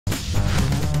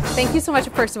Thank you so much,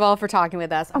 first of all, for talking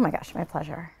with us. Oh my gosh, my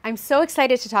pleasure. I'm so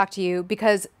excited to talk to you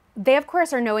because they, of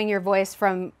course, are knowing your voice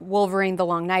from Wolverine: The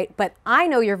Long Night, but I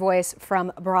know your voice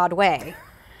from Broadway.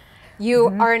 You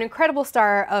are an incredible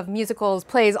star of musicals,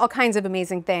 plays, all kinds of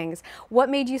amazing things.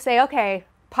 What made you say, okay,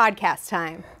 podcast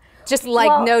time? Just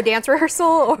like no dance rehearsal?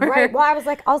 Or? Right, well I was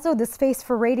like, also this face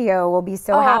for radio will be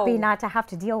so happy not to have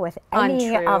to deal with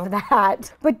any of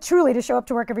that. But truly to show up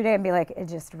to work every day and be like, it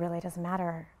just really doesn't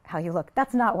matter how you look.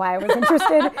 That's not why I was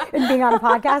interested in being on a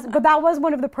podcast, but that was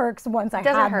one of the perks once I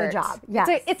had the job. Yes.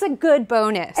 It's a good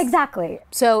bonus. Exactly.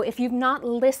 So if you've not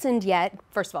listened yet,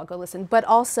 first of all, go listen, but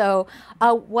also,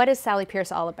 what is Sally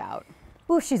Pierce all about?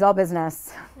 Ooh, she's all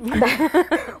business.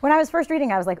 When I was first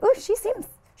reading, I was like, ooh,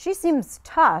 she seems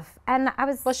tough. And I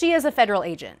was... Well, she is a federal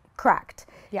agent. Correct.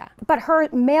 Yeah. But her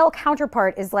male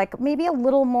counterpart is like maybe a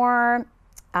little more,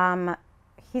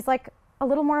 he's like a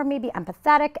little more maybe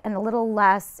empathetic and a little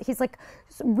less, he's like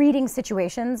reading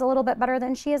situations a little bit better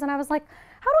than she is. And I was like,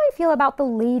 how do I feel about the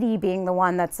lady being the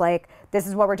one that's like, this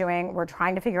is what we're doing, we're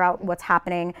trying to figure out what's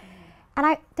happening.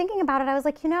 And thinking about it, I was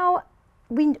like, you know,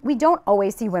 we don't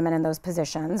always see women in those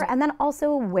positions. Right. And then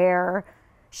also where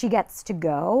she gets to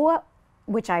go,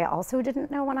 which I also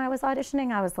didn't know when I was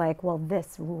auditioning. I was like, well,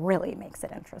 this really makes it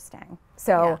interesting.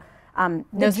 So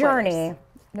the journey,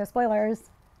 no spoilers.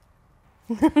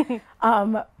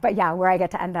 But yeah, where I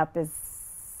get to end up is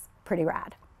pretty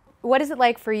rad. What is it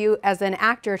like for you as an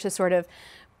actor to sort of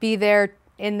be there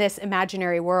in this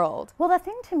imaginary world? Well, the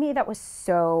thing to me that was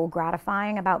so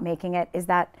gratifying about making it is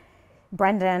that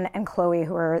Brendan and Chloe,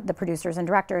 who are the producers and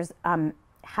directors,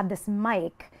 had this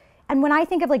mic. And when I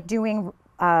think of like doing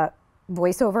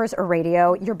voiceovers or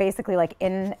radio, you're basically like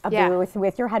in a booth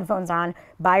with your headphones on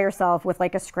by yourself with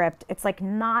like a script. It's like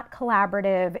not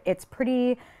collaborative. It's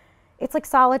like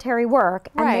solitary work.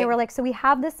 And they were like, so we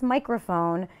have this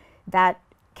microphone that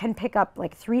can pick up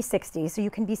like 360, so you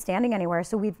can be standing anywhere.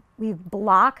 So we've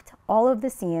blocked all of the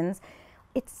scenes.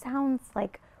 It sounds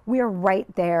like we are right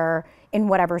there in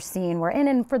whatever scene we're in.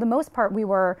 And for the most part,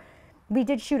 we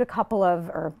did shoot a couple of,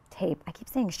 or tape. I keep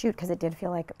saying shoot because it did feel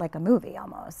like a movie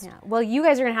almost. Yeah. Well, you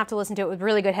guys are gonna have to listen to it with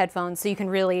really good headphones so you can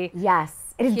really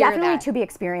Yes, it is definitely to be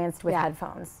experienced with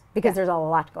headphones because there's a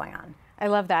lot going on. I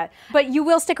love that. But you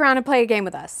will stick around and play a game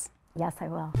with us. Yes, I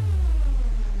will.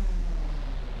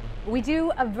 We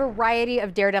do a variety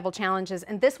of Daredevil challenges,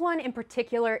 and this one in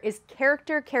particular is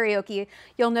character karaoke.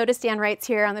 You'll notice Dan Wright's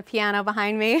here on the piano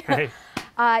behind me. Hey.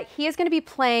 He is going to be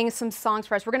playing some songs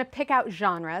for us. We're going to pick out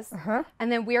genres,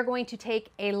 and then we are going to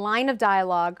take a line of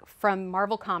dialogue from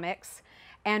Marvel Comics,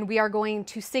 and we are going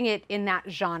to sing it in that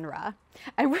genre.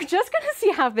 And we're just going to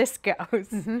see how this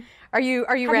goes. Are you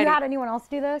ready? Have you had anyone else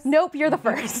do this? Nope, you're the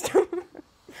first.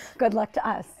 Good luck to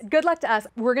us. Good luck to us.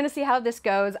 We're gonna see how this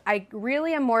goes. I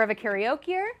really am more of a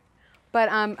karaokeer, but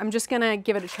I'm just gonna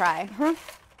give it a try.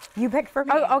 You picked for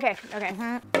me. Oh, okay.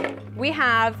 We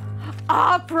have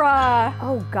opera.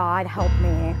 Oh God, help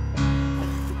me.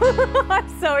 I'm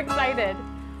so excited.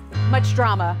 Much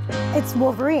drama. It's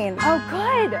Wolverine. Oh,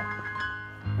 good.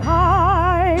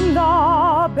 I'm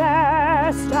the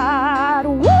best at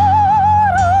what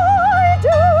I do,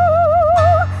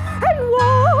 and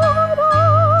what I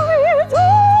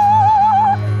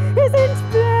do isn't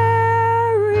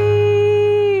very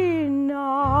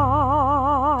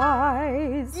nice.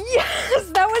 Yes,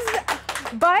 that was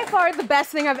by far the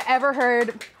best thing I've ever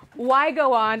heard. Why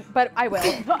go on? But I will.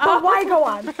 But why go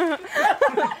on?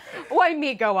 Why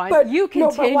me go on? But you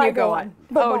continue why go on.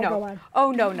 But Oh why no. go on?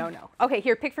 Oh no. Okay,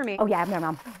 here, pick for me. Oh yeah,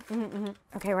 no.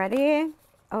 Okay, ready?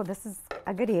 Oh, this is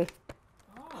a goodie.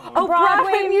 Oh,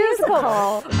 Broadway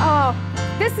musical. Oh,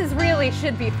 this is really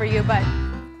should be for you, but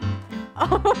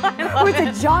oh, I love It's it.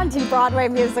 a jaunty Broadway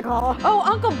musical. Oh,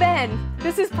 Uncle Ben,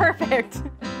 this is perfect.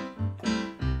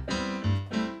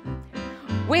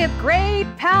 With great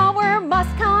power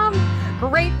must come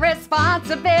great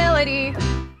responsibility.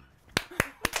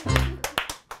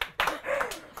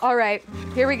 All right,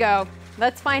 here we go.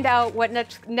 Let's find out what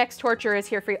next torture is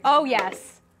here for you. Oh,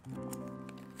 yes.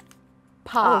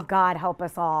 Pop. Oh God, help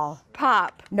us all.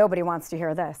 Pop. Nobody wants to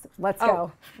hear this. Let's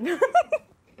go. Here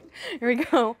we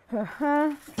go.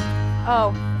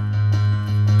 Oh.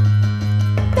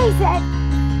 Face it,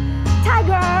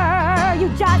 Tiger, you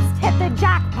just hit the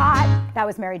jackpot. That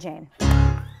was Mary Jane.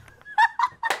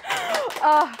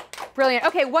 Oh, brilliant.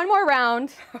 Okay, one more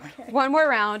round. Okay. One more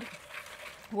round.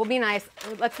 We'll be nice.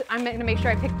 I'm gonna make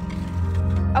sure I pick.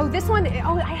 Oh, this one.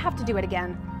 Oh, I have to do it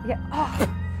again. Yeah. Oh,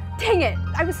 dang it.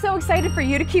 I was so excited for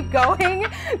you to keep going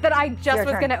that I just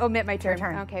was gonna omit my turn. Your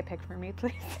turn. Okay, pick for me,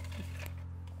 please.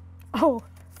 Oh,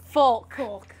 folk.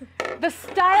 The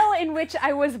style in which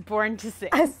I was born to sing.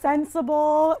 A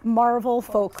sensible Marvel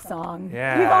folk song.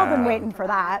 Yeah. We've all been waiting for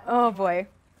that. Oh boy.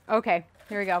 Okay,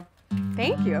 here we go.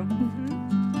 Thank you.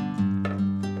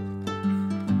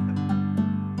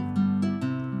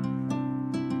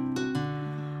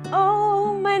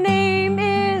 Oh, my name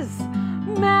is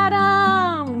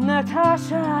Madame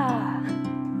Natasha,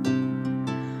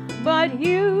 but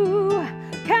you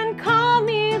can call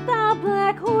me the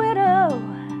Black Widow.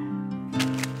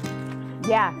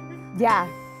 Yeah.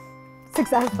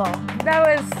 Successful. That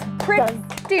was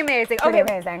pretty amazing. Pretty Okay,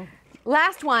 amazing.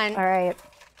 last one. All right.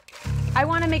 I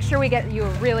want to make sure we get you a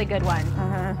really good one.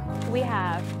 We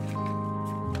have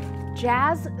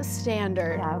jazz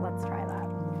standard. Yeah, let's try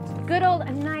that. Good old,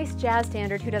 a nice jazz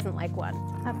standard. Who doesn't like one?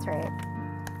 That's right.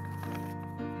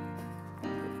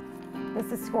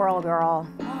 This is Squirrel Girl.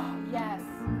 Oh, yes.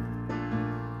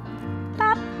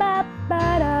 Ba, ba,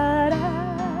 ba, da, da.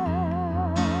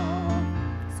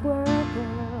 Squirrel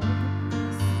girl,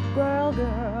 squirrel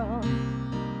girl.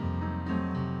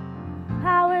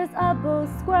 Powers of both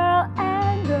squirrel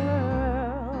and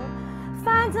girl.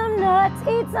 Find some nuts,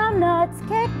 eat some nuts,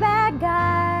 kick bad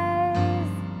guys.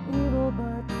 Evil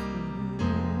but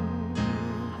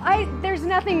There's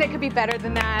nothing that could be better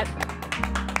than that.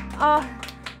 Oh,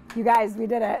 you guys, we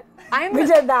did it. we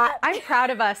did that. I'm proud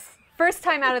of us. First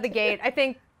time out of the gate. I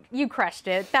think you crushed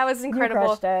it. That was incredible. You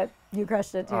crushed it. You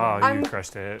crushed it too. Oh, you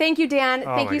crushed it. Thank you, Dan.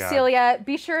 Oh Thank my you, God. Celia.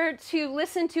 Be sure to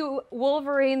listen to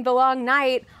Wolverine the Long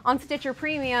Night on Stitcher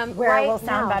Premium Where right it will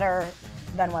sound now. better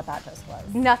than what that just was.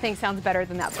 Nothing sounds better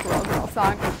than that Squirrel Girl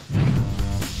song.